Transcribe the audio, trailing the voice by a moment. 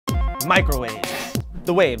Microwaves.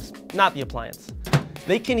 The waves, not the appliance.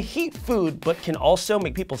 They can heat food, but can also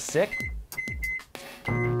make people sick.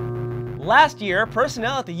 Last year,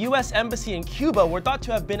 personnel at the US Embassy in Cuba were thought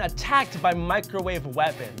to have been attacked by microwave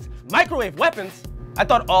weapons. Microwave weapons? I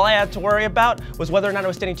thought all I had to worry about was whether or not I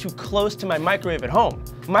was standing too close to my microwave at home.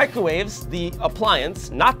 Microwaves, the appliance,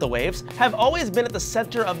 not the waves, have always been at the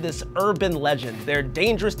center of this urban legend. They're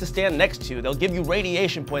dangerous to stand next to. They'll give you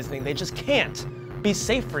radiation poisoning. They just can't be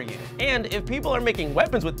safe for you. And if people are making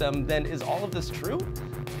weapons with them, then is all of this true?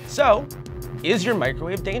 So, is your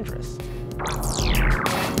microwave dangerous?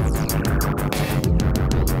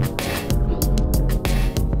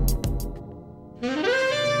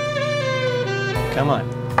 Come on.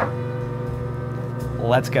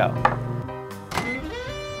 Let's go.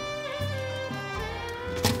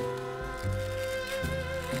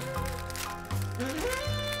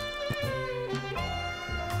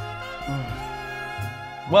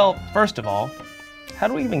 Well, first of all, how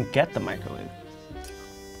do we even get the microwave?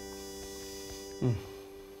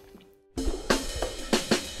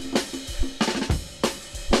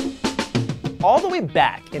 All the way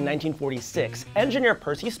back in 1946, engineer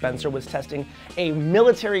Percy Spencer was testing a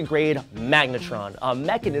military-grade magnetron, a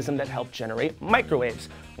mechanism that helped generate microwaves,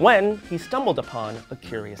 when he stumbled upon a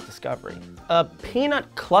curious discovery. A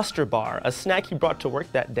peanut cluster bar, a snack he brought to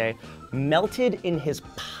work that day, melted in his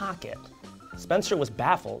pocket. Spencer was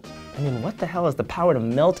baffled. I mean, what the hell has the power to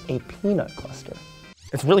melt a peanut cluster?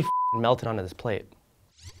 It's really melted onto this plate.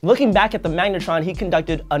 Looking back at the magnetron, he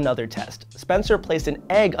conducted another test. Spencer placed an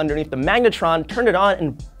egg underneath the magnetron, turned it on,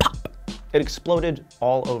 and pop! It exploded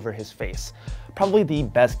all over his face. Probably the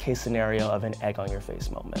best case scenario of an egg on your face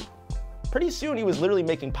moment. Pretty soon, he was literally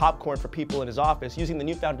making popcorn for people in his office using the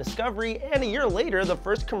newfound discovery, and a year later, the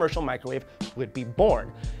first commercial microwave would be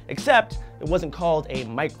born. Except, it wasn't called a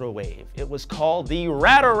microwave. It was called the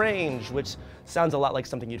Radarange, which sounds a lot like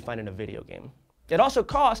something you'd find in a video game. It also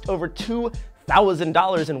cost over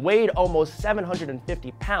 $2,000 and weighed almost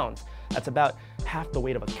 750 pounds. That's about half the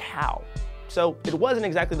weight of a cow. So it wasn't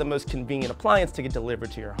exactly the most convenient appliance to get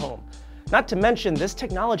delivered to your home. Not to mention, this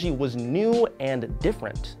technology was new and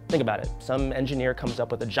different. Think about it. Some engineer comes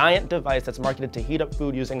up with a giant device that's marketed to heat up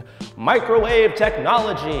food using microwave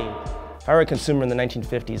technology. If I were a consumer in the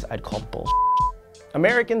 1950s, I'd call bullshit.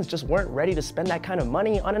 Americans just weren't ready to spend that kind of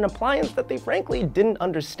money on an appliance that they frankly didn't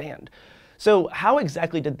understand. So how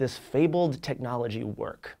exactly did this fabled technology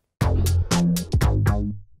work?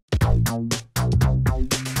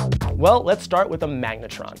 Well, let's start with a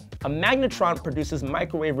magnetron. A magnetron produces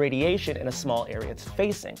microwave radiation in a small area it's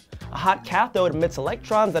facing. A hot cathode emits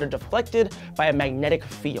electrons that are deflected by a magnetic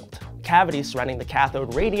field. Cavities surrounding the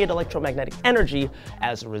cathode radiate electromagnetic energy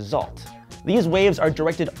as a result. These waves are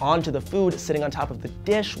directed onto the food sitting on top of the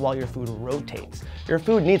dish while your food rotates. Your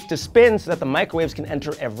food needs to spin so that the microwaves can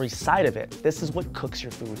enter every side of it. This is what cooks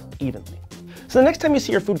your food evenly. So the next time you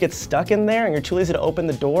see your food get stuck in there and you're too lazy to open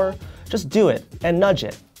the door, just do it and nudge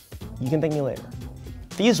it. You can thank me later.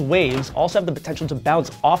 These waves also have the potential to bounce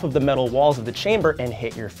off of the metal walls of the chamber and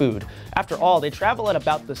hit your food. After all, they travel at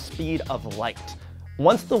about the speed of light.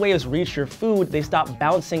 Once the waves reach your food, they stop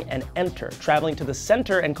bouncing and enter, traveling to the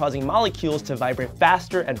center and causing molecules to vibrate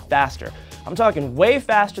faster and faster. I'm talking way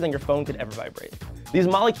faster than your phone could ever vibrate. These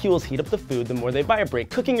molecules heat up the food the more they vibrate,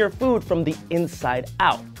 cooking your food from the inside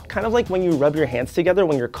out. Kind of like when you rub your hands together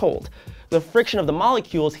when you're cold. The friction of the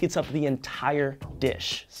molecules heats up the entire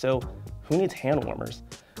dish. So who needs hand warmers?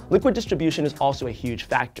 Liquid distribution is also a huge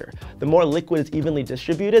factor. The more liquid is evenly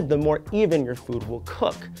distributed, the more even your food will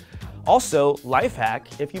cook. Also, life hack,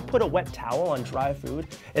 if you put a wet towel on dry food,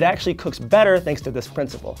 it actually cooks better thanks to this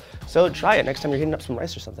principle. So try it next time you're heating up some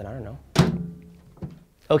rice or something, I don't know.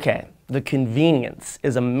 Okay, the convenience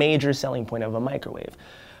is a major selling point of a microwave.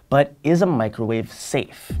 But is a microwave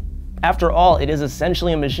safe? After all, it is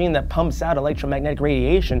essentially a machine that pumps out electromagnetic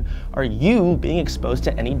radiation. Are you being exposed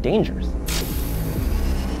to any dangers?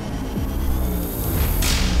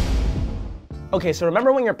 Okay, so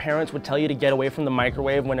remember when your parents would tell you to get away from the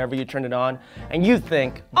microwave whenever you turned it on, and you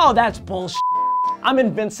think, oh, that's bullshit. I'm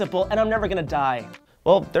invincible and I'm never gonna die.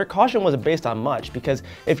 Well, their caution wasn't based on much, because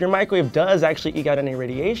if your microwave does actually eke out any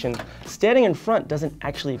radiation, standing in front doesn't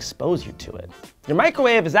actually expose you to it. Your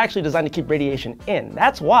microwave is actually designed to keep radiation in.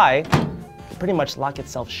 That's why it pretty much lock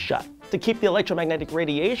itself shut, to keep the electromagnetic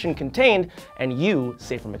radiation contained and you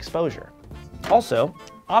safe from exposure. Also,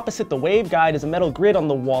 opposite the waveguide is a metal grid on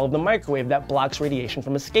the wall of the microwave that blocks radiation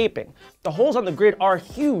from escaping. The holes on the grid are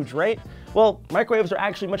huge, right? Well, microwaves are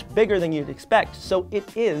actually much bigger than you'd expect, so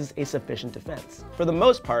it is a sufficient defense. For the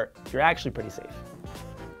most part, you're actually pretty safe.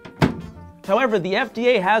 However, the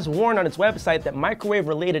FDA has warned on its website that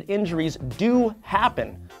microwave-related injuries do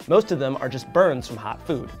happen. Most of them are just burns from hot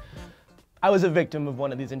food. I was a victim of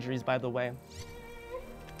one of these injuries, by the way.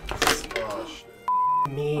 Oh,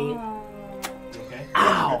 shit. Me. Okay.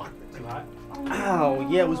 Ow! Too hot? Ow,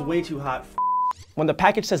 yeah, it was way too hot. When the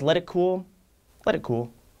package says let it cool, let it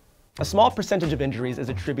cool. A small percentage of injuries is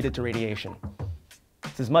attributed to radiation.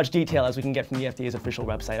 It's as much detail as we can get from the FDA's official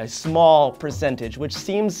website, a small percentage, which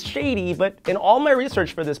seems shady, but in all my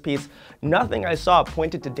research for this piece, nothing I saw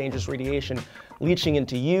pointed to dangerous radiation leaching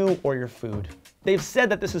into you or your food. They've said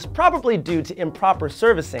that this is probably due to improper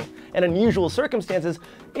servicing and unusual circumstances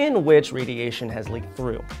in which radiation has leaked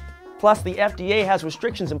through. Plus, the FDA has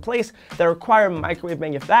restrictions in place that require microwave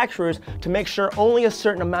manufacturers to make sure only a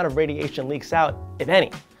certain amount of radiation leaks out, if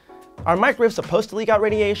any. Are microwaves supposed to leak out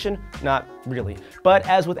radiation? Not really. But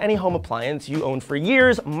as with any home appliance you own for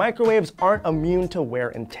years, microwaves aren't immune to wear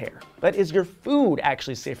and tear. But is your food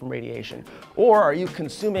actually safe from radiation? Or are you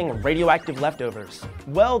consuming radioactive leftovers?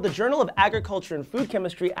 Well, the Journal of Agriculture and Food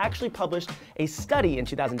Chemistry actually published a study in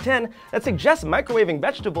 2010 that suggests microwaving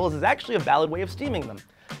vegetables is actually a valid way of steaming them.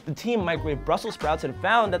 The team microwaved Brussels sprouts and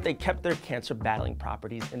found that they kept their cancer-battling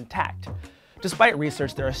properties intact. Despite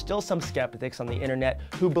research, there are still some skeptics on the internet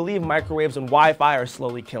who believe microwaves and Wi-Fi are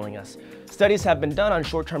slowly killing us. Studies have been done on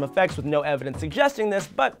short-term effects with no evidence suggesting this,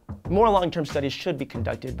 but more long-term studies should be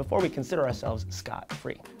conducted before we consider ourselves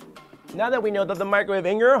scot-free. Now that we know that the microwave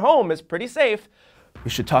in your home is pretty safe,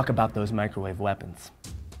 we should talk about those microwave weapons.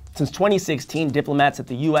 Since 2016, diplomats at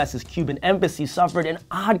the US's Cuban embassy suffered an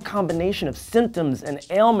odd combination of symptoms and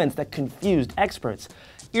ailments that confused experts.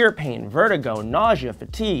 Ear pain, vertigo, nausea,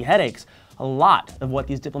 fatigue, headaches. A lot of what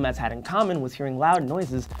these diplomats had in common was hearing loud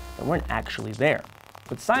noises that weren't actually there.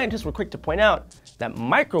 But scientists were quick to point out that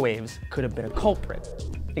microwaves could have been a culprit.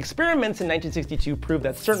 Experiments in 1962 proved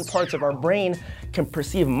that certain parts of our brain can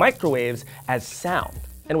perceive microwaves as sound.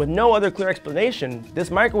 And with no other clear explanation, this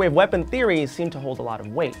microwave weapon theory seemed to hold a lot of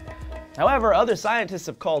weight. However, other scientists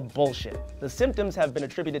have called bullshit. The symptoms have been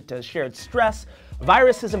attributed to shared stress,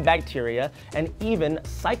 viruses and bacteria, and even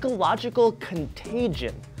psychological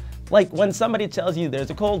contagion. Like when somebody tells you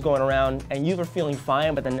there's a cold going around and you were feeling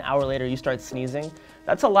fine, but then an hour later you start sneezing,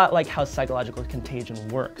 that's a lot like how psychological contagion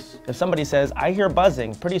works. If somebody says, I hear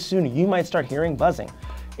buzzing, pretty soon you might start hearing buzzing.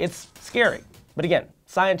 It's scary. But again,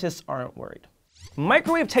 scientists aren't worried.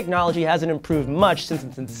 Microwave technology hasn't improved much since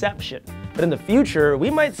its inception, but in the future, we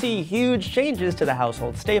might see huge changes to the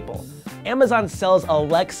household staple. Amazon sells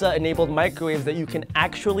Alexa-enabled microwaves that you can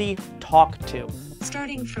actually talk to.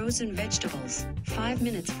 Starting frozen vegetables, 5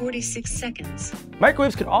 minutes 46 seconds.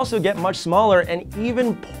 Microwaves could also get much smaller and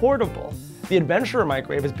even portable. The Adventurer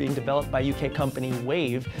microwave is being developed by UK company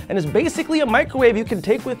Wave and is basically a microwave you can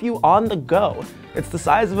take with you on the go. It's the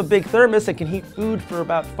size of a big thermos and can heat food for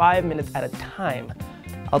about 5 minutes at a time.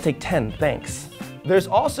 I'll take 10, thanks. There's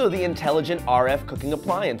also the intelligent RF cooking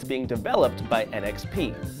appliance being developed by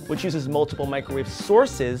NXP, which uses multiple microwave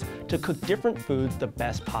sources to cook different foods the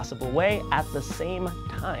best possible way at the same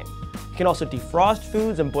time. It can also defrost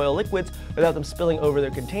foods and boil liquids without them spilling over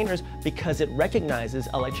their containers because it recognizes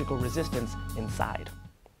electrical resistance inside.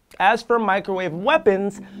 As for microwave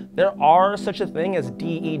weapons, there are such a thing as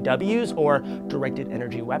DEWs, or directed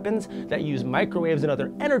energy weapons, that use microwaves and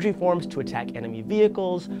other energy forms to attack enemy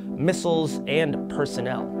vehicles, missiles, and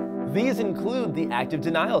personnel. These include the active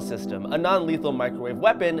denial system, a non-lethal microwave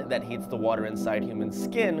weapon that heats the water inside human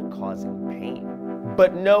skin, causing pain.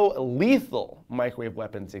 But no lethal microwave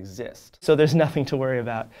weapons exist, so there's nothing to worry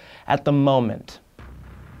about at the moment.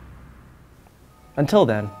 Until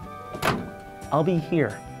then, I'll be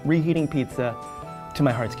here, reheating pizza to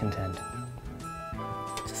my heart's content.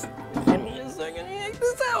 Just give me a second to yank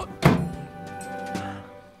this out.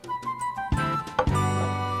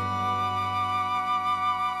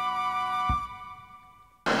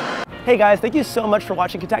 Hey guys, thank you so much for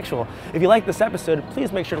watching ConTECHtual. If you liked this episode,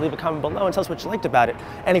 please make sure to leave a comment below and tell us what you liked about it.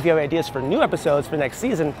 And if you have ideas for new episodes for next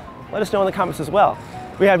season, let us know in the comments as well.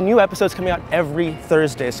 We have new episodes coming out every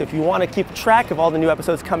Thursday, so if you want to keep track of all the new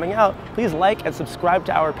episodes coming out, please like and subscribe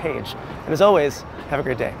to our page. And as always, have a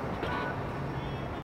great day.